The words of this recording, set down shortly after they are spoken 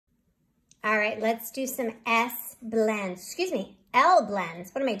All right, let's do some S blends. Excuse me, L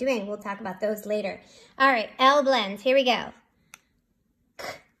blends. What am I doing? We'll talk about those later. All right, L blends. Here we go. K,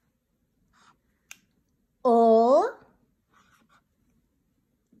 O,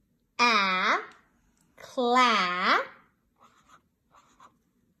 A, cla,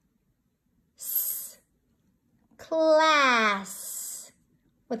 S, class.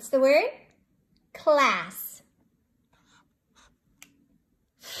 What's the word? Class.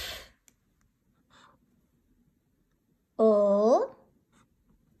 O,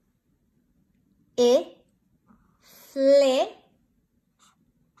 I, flip,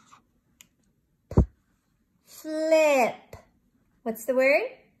 flip. What's the word?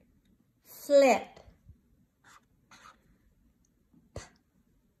 Flip. P,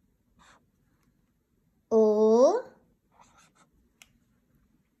 O,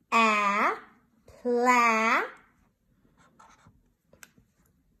 A, pla,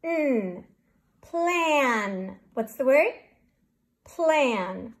 N, plan. What's the word?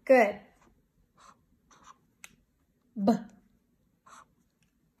 Plan. Good. B,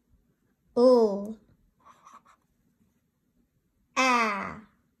 O, A,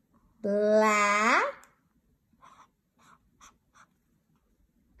 bla,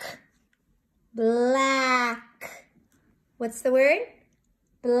 K, black. What's the word?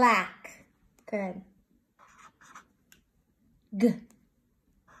 Black. Good. G,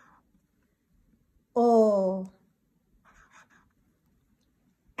 O,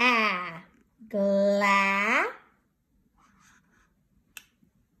 A, gla,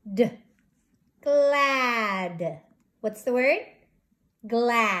 D, glad. What's the word?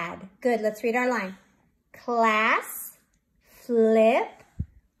 Glad. Good, let's read our line. Class, flip,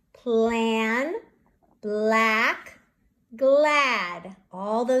 plan, black, glad.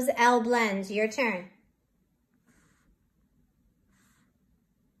 All those L blends, your turn.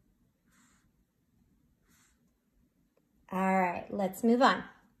 All right, let's move on.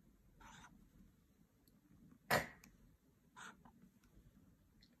 K,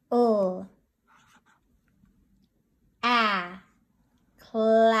 O, A,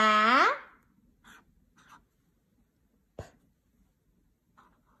 cla, P,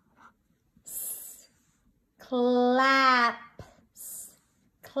 S, claps,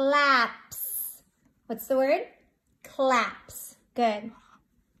 claps. What's the word? Claps. Good.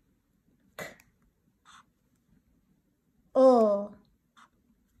 K, O,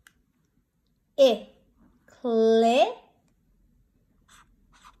 I, clip,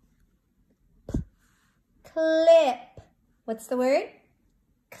 P, clip. What's the word?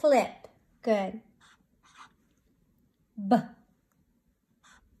 Clip. Good. B,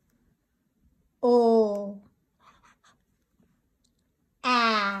 O,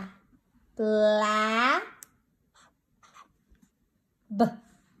 A, bla, B,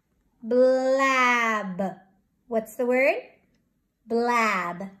 blab. What's the word?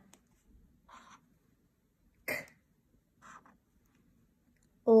 Blab. K,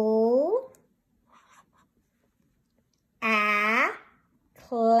 O, A,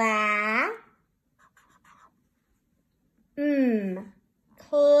 cla,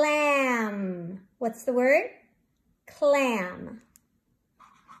 clam. What's the word? Clam.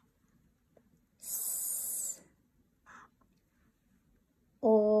 S,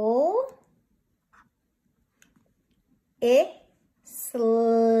 O, I,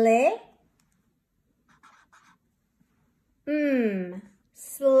 slip,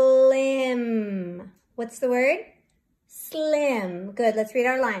 slim. What's the word? Slim. Good, let's read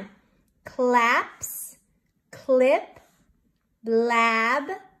our line. Claps, clip, blab,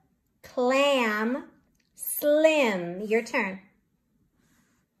 clam, slim. Your turn.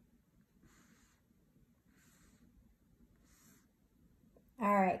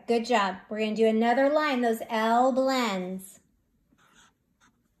 All right, good job. We're going to do another line, those L blends.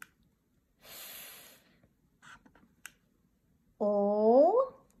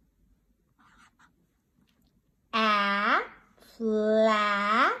 O, A,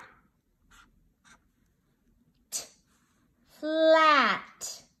 flat, T,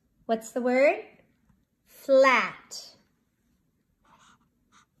 flat. What's the word? Flat.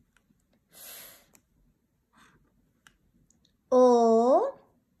 O,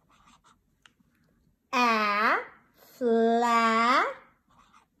 A, flag,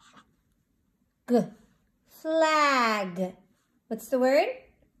 G, flag. What's the word?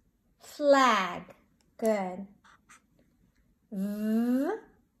 Flag. Good. V,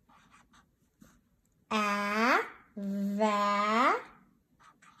 A, va,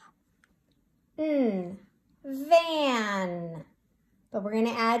 N, van. But we're going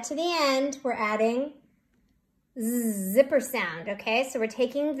to add to the end, we're adding zipper sound, okay? So we're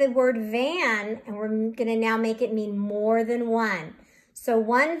taking the word van and we're gonna now make it mean more than one. So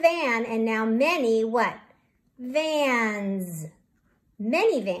one van and now many, what? Vans.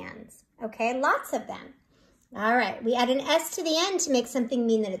 Many vans, okay? Lots of them. All right, we add an S to the end to make something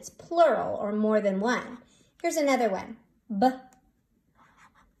mean that it's plural or more than one. Here's another one. B.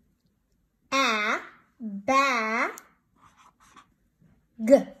 A. Ba.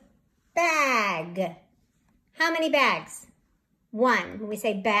 G. Bag. How many bags? One. When we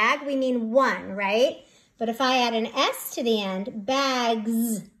say bag, we mean one, right? But if I add an S to the end,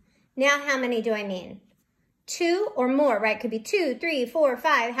 bags. Now how many do I mean? Two or more, right? Could be 2, 3, 4,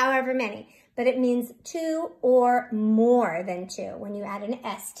 5, however many. But it means two or more than two when you add an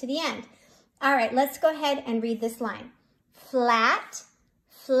S to the end. All right, let's go ahead and read this line. Flat,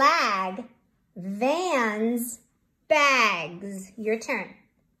 flag, vans, bags. Your turn.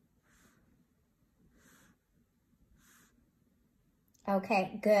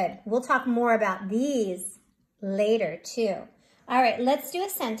 Okay, good. We'll talk more about these later too. All right, let's do a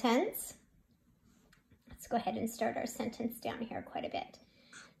sentence. Let's go ahead and start our sentence down here quite a bit.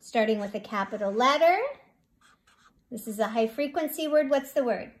 Starting with a capital letter. This is a high frequency word. What's the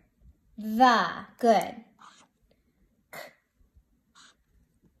word? The. Good. K.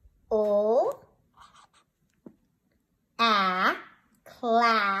 O. A.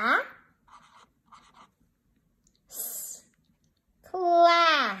 Cla. S.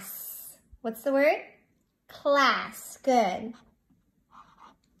 Class. What's the word? Class. Good.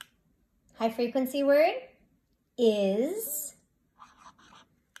 High frequency word is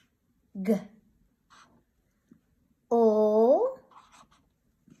G. O.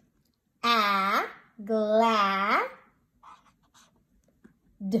 A. Glad.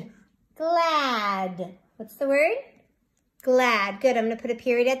 D. Glad. What's the word? Glad. Good. I'm going to put a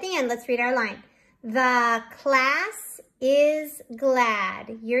period at the end. Let's read our line. The class is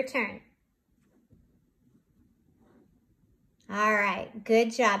glad. Your turn. All right.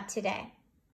 Good job today.